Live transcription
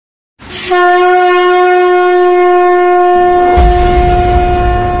You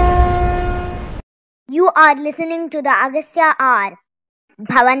are listening to the Agastya R.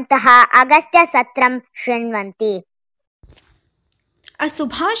 Bhavantaha Agastya Satram Shrinvanti. A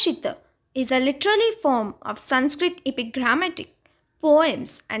subhashita is a literary form of Sanskrit epigrammatic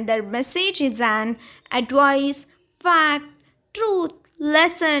poems, and their message is an advice, fact, truth,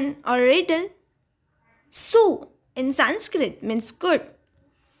 lesson, or riddle. Su in Sanskrit means good.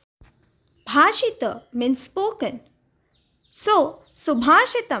 Bhashita means spoken. So,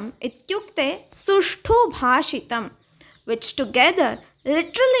 subhashitam ityukte sushtu bhashitam, which together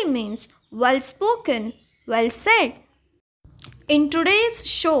literally means well spoken, well said. In today's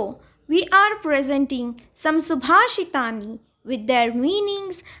show, we are presenting some subhashitani with their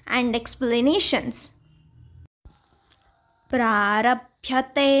meanings and explanations.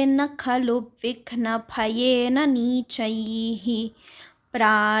 Prarabhyate na khalu vighna bhayena nichaihi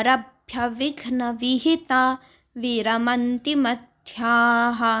prarabhya vighna vihita viramanti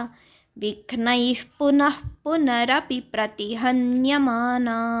madhyaha vighnaih punah punarapi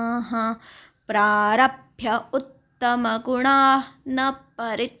pratihanyamanaha prarabhya uttamagunah na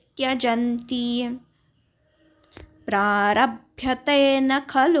parityajanti prarabhyate na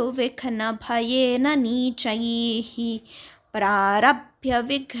khalu vighna bhayena nichaihi prarabhya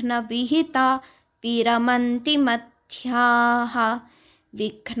vighna vihita viramanti madhyaha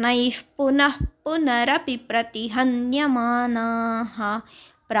vighnaih punah punarapi pratihanyamanaha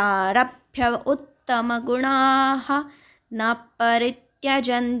prarabhya uttamagunaha na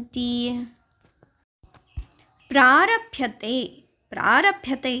parityajanti.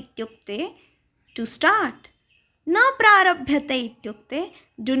 Prarabhyate ityukte to start. Na prarabhyate ityukte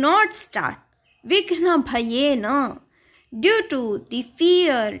do not start. Vighna bhayena due to the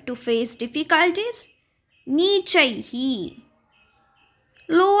fear to face difficulties. Nichaihi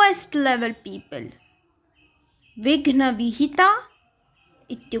lowest level people. Vighna vihita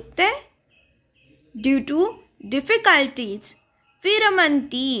ityukte due to difficulties.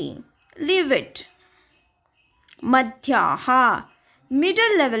 Viramanti leave it. Madhyaha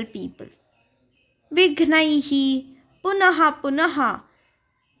middle level people. Vighnaihi punaha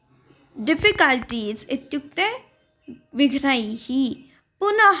difficulties ityukte vighnaihi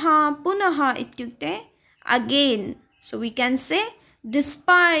punaha ityukte again. So we can say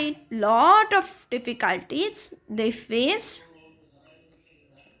despite lot of difficulties they face.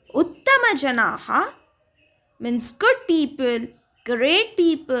 Uttama janaha means good people, great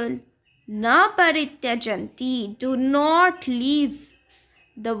people. Na parityajanti do not leave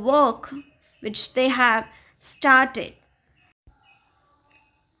the work which they have started.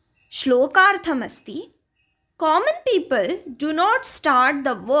 Shlokartham asti. Common people do not start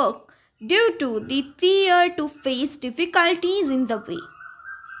the work due to the fear to face difficulties in the way.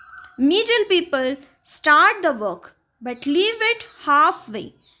 Middle people start the work but leave it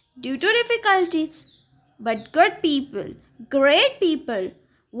halfway due to difficulties. But good people, great people,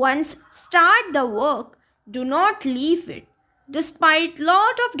 once start the work, do not leave it despite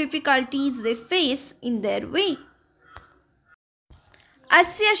lot of difficulties they face in their way.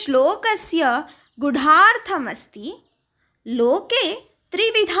 Asya shlokasya gudhartham asti. Loke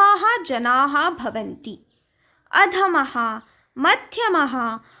trividhaha janaha bhavanti. Adhamaha,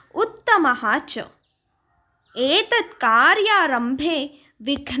 madhyamaha, uttamaha cha. Etat karyarambhe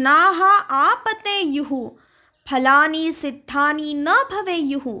vighnaha apateyuhu. Phalani siddhani na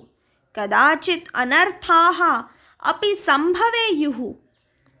bhaveyuhu. Kadachit anarthaha api sambhaveyuhu.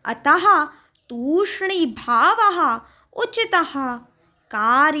 Ataha tushni bhavaha uchitaha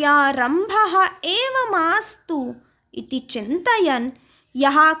karyarambhaha evamastu iti chintayan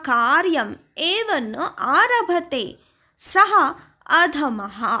yaha karyam eva na arabhate saha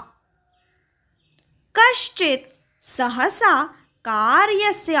adhamaha. Kaschit sahasa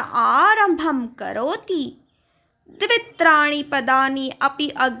karyasya arambham karoti. Dvitrani padani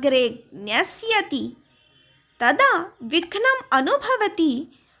api agre gnasyati. Tada vikhnam anubhavati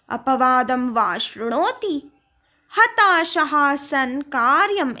apavadam va shrunoti. Hatashaha san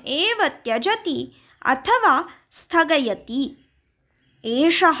karyam eva tyajati athava sthagayati.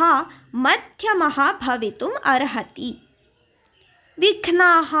 Eshaha madhyamaha bhavitum arhati.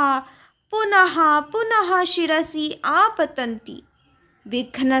 Vighnaha punaha shirasi apatanti.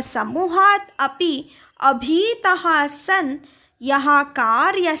 Vighna samuhat api abhitaha san yaha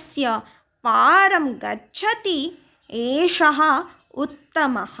karyasya param gacchati eshaha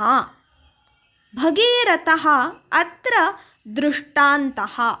uttamaha. Bhagirataha atra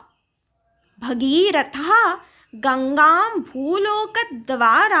drushtantaha. Bhagirataha gangam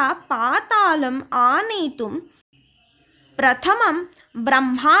bhulokadvara patalam anetum प्रथमं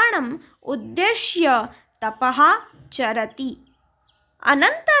ब्रह्माणम् उद्देश्य तपः चरति।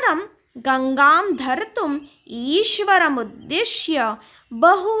 अनन्तरं गङ्गां धर्तुम् ईश्वरमुद्दिश्य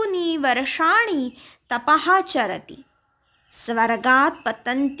बहूनि वर्षाणि तपः चरति। स्वर्गात्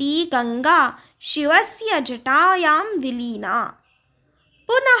पतन्ती गङ्गा शिवस्य जटायां विलीना।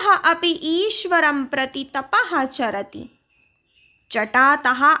 पुनः अपि ईश्वरं प्रति तपः चरति।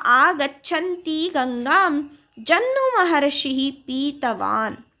 जटातः आगच्छन्ती गङ्गां जह्नुमहर्षिः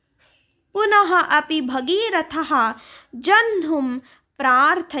पीतवान्। पुनः अपि भगीरथः जह्नुं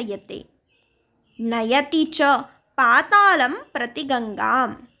प्रार्थयते। नयति च पातालं प्रति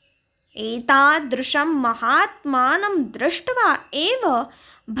गङ्गाम्। एतादृशं महात्मानं दृष्ट्वा एव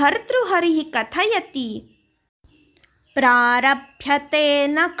भर्तृहरिः कथयति, प्रारभ्यते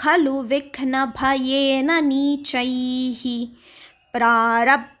न खलु विघ्नभयेन नीचैः,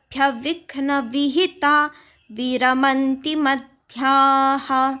 प्रारभ्य विघ्नविहिता विरमन्ति मध्याः,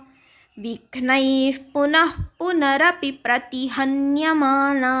 विघ्नैः पुनः पुनरपि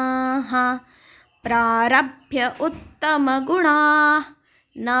प्रतिहन्यमानाः, प्रारभ्य उत्तमगुणाः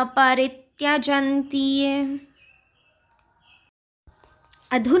न परित्यजन्ति।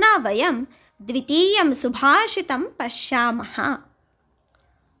 अधुना वयं द्वितीयं सुभाषितं पश्यामः।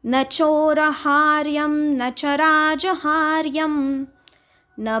 न चोरहार्यं न च राजहार्यं,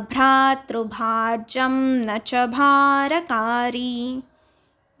 न भ्रातृभाज्यं न च भारकारी,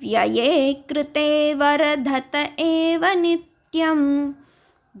 व्यये कृते वर्धत एव नित्यं,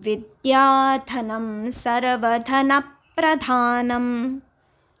 विद्याधनं सर्वधनप्रधानम्।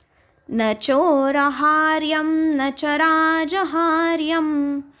 न चोरहार्यं न च राजहार्यं,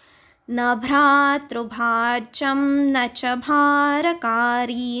 न भ्रातृभाज्यं न च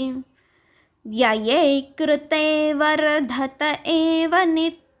भारकारी, व्यये कृते वर्धत एव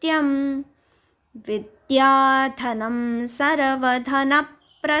नित्यं, विद्याधनं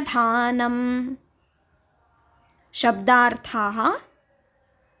सर्वधनप्रधानम्। शब्दार्थाः: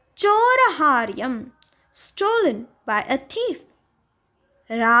 चोरहार्यं, stolen by a thief.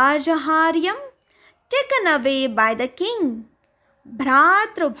 Rajaharyam, taken away by the king.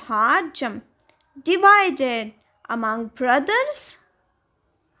 Bhratrubhajam, divided among brothers.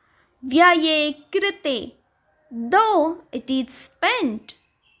 Vyaye krite, though it is spent.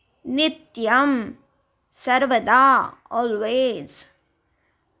 Nityam, sarvada, always.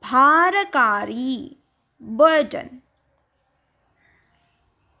 Bharakari, burden.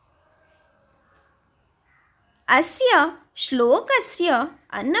 अस्य श्लोकस्य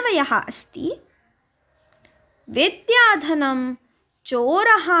अन्वयः अस्ति: विद्याधनं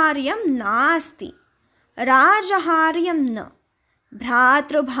चोरहार्यं नास्ति, राजहार्यं न,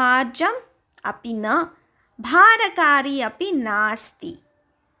 भ्रातृभाज्यम् अपि न, भारकारी अपि नास्ति,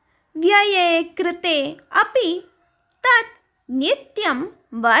 व्यये कृते अपि तत् नित्यं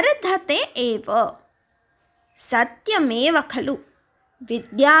वर्धते एव। सत्यमेव खलु,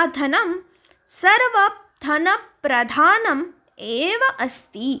 विद्याधनं सर्वधनप्रधानम् एव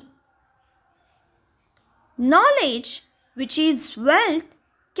अस्ति। Knowledge, which is wealth,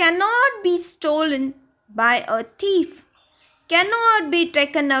 cannot be stolen by a thief, cannot be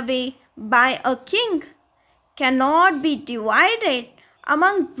taken away by a king, cannot be divided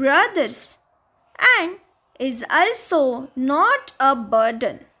among brothers, and is also not a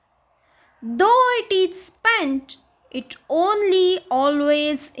burden. Though it is spent, it only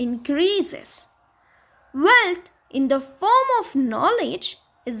always increases. Wealth in the form of knowledge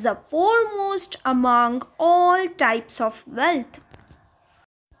is the foremost among all types of wealth.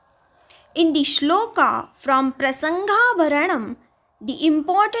 In the shloka from Prasangavaranam, the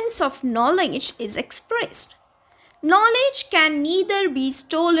importance of knowledge is expressed. Knowledge can neither be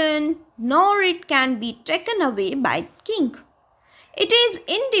stolen nor it can be taken away by king. It is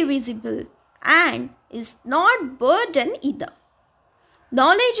indivisible and is not burden either.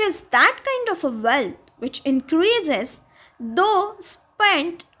 Knowledge is that kind of a wealth which increases though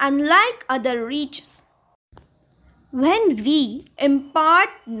spent, unlike other riches. When we impart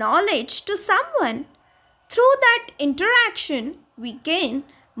knowledge to someone, through that interaction we gain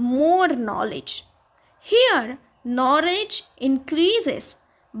more knowledge. Here, knowledge increases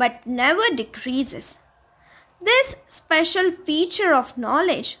but never decreases. This special feature of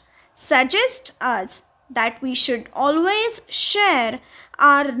knowledge suggests us that we should always share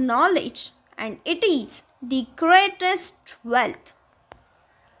our knowledge, and it is the greatest wealth.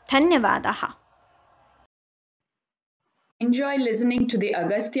 Dhanyavadaha. Enjoy listening to the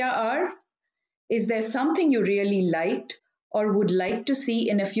Agastya Hour? Is there something you really liked or would like to see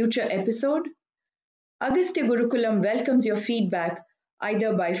in a future episode? Agastya Gurukulam welcomes your feedback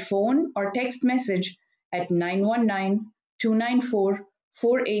either by phone or text message at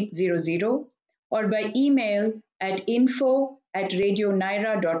 294-4800 or by email at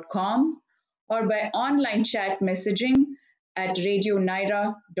info@radionyra.com or by online chat messaging at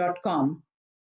radionyra.com.